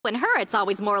When her, it's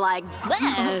always more like...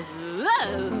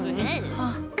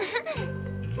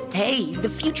 Hey, the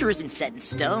future isn't set in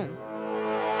stone.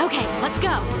 Okay, let's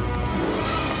go.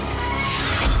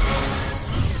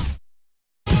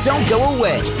 Don't go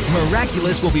away.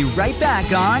 Miraculous will be right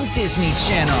back on Disney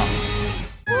Channel.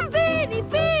 Ben!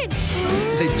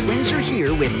 The twins are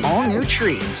here with all new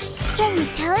treats. Can you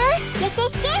tell us?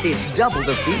 Yes. It's double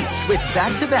the feast with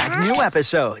back-to-back new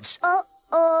episodes.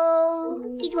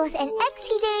 Uh-oh. It was an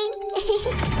accident.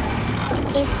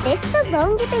 Is this the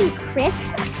Lone Gibbon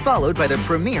Crisp? Followed by the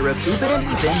premiere of Oopin' and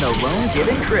Eepin' The Lone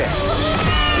Gibbon Crisp.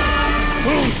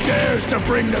 Who dares to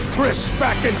bring the crisp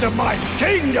back into my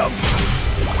kingdom?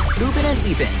 Oopin' and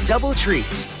Eepin' Double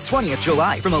Treats. 20th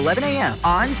July from 11 a.m.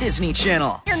 on Disney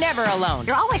Channel. You're never alone.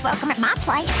 You're always welcome at my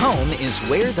place. Home is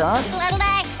where the...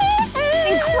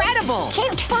 Incredible.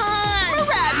 Cute. Fun.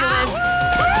 Miraculous.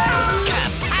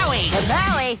 Kapowie.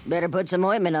 Kapowie? Better put some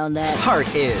ointment on that. heart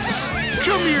is.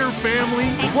 Come here, family.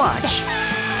 Watch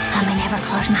I may never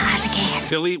close my eyes again.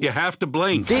 Tilly, you have to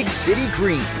blink. Big City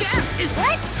Dreams.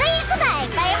 Let's seize the day,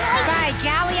 family. Bye,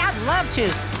 Callie. I'd love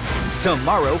to.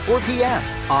 Tomorrow, 4 p.m.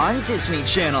 on Disney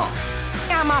Channel.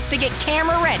 I'm off to get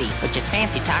camera ready, which is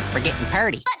fancy talk for getting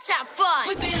purty. Let's have fun.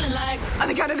 We're feeling like... On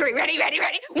the count of three. Ready?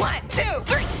 1, 2,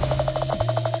 3.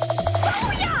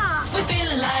 Oh, yeah. We're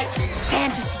feeling like...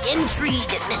 Fantasy,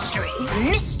 intrigue, and mystery.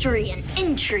 Mystery and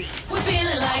intrigue. We're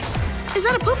feeling like... Is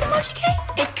that a poop emoji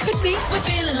cake? It could be. We're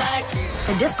feeling like...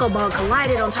 A disco ball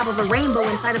collided on top of a rainbow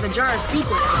inside of a jar of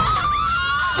sequins.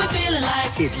 We're feeling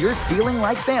like... If you're feeling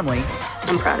like family,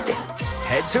 I'm proud of you.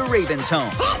 head to Raven's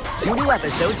Home. 2 new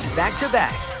episodes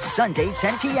back-to-back. Sunday,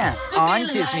 10 p.m. on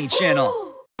Disney Channel.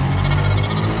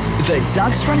 The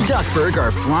Ducks from Duckburg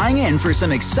are flying in for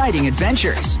some exciting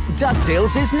adventures.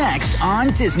 DuckTales is next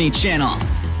on Disney Channel.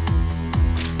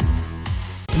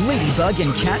 Ladybug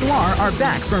and Cat Noir are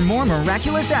back for more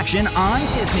miraculous action on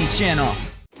Disney Channel.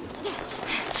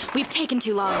 We've taken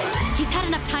too long. He's had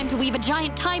enough time to weave a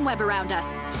giant time web around us.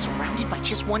 Surrounded by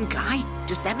just one guy?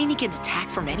 Does that mean he can attack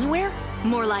from anywhere?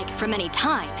 More like from any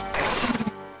time.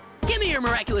 Give me your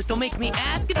miraculous, don't make me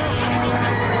ask.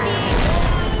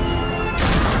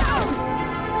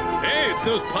 Hey, it's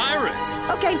those pirates.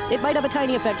 Okay, it might have a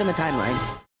tiny effect on the timeline.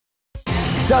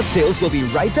 DuckTales will be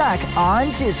right back on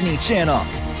Disney Channel.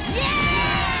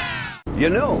 You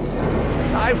know,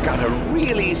 I've got a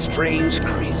really strange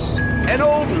crease. An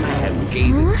old man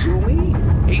gave it to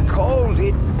me. He called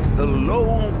it the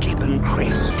Lone Gibbon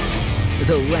Crisp.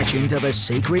 The legend of a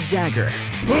sacred dagger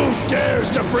Who dares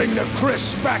to bring the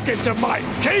crisp back into my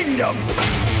kingdom?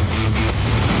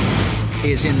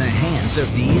 is in the hands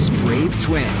of these brave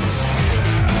twins.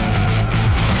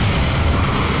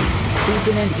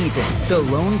 Oopin' and Eepin' The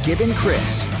Lone Gibbon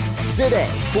Crisp. Today,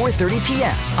 4:30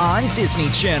 p.m. on Disney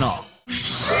Channel.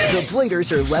 The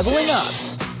Bladers are leveling up.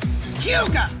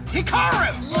 Hyuga!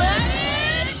 Hikaru!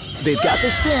 They've got the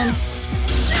spin.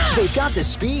 They've got the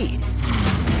speed.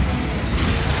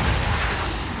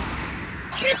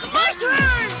 It's my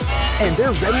turn. And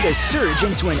they're ready to surge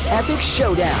into an epic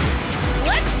showdown.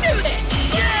 Let's do this.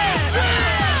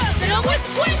 Yeah. Now with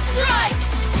Twin Strike.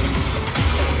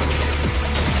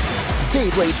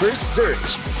 Beyblade vs.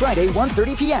 Surge. Friday,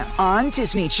 1:30 p.m. on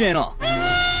Disney Channel.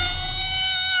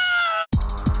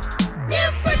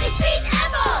 New Fruity Speed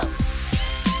Evo.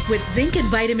 With zinc and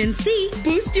vitamin C,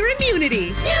 boost your immunity.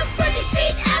 New Fruity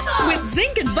Speed Evo. With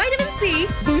zinc and vitamin C,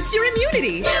 boost your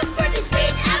immunity. New Fruity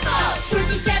Speed Evo.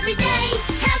 Fruities every day,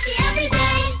 healthy every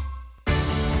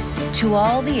day. To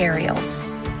all the Ariels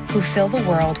who fill the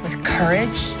world with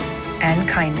courage and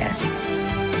kindness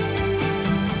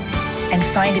and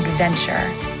find adventure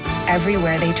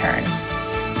everywhere they turn.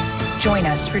 Join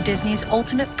us for Disney's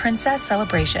Ultimate Princess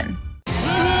Celebration.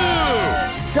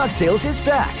 DuckTales is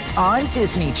back on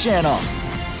Disney Channel.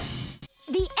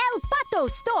 The El Pato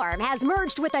storm has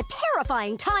merged with a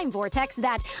terrifying time vortex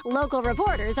that local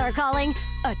reporters are calling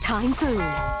a typhoon.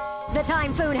 The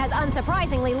typhoon has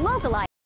unsurprisingly localized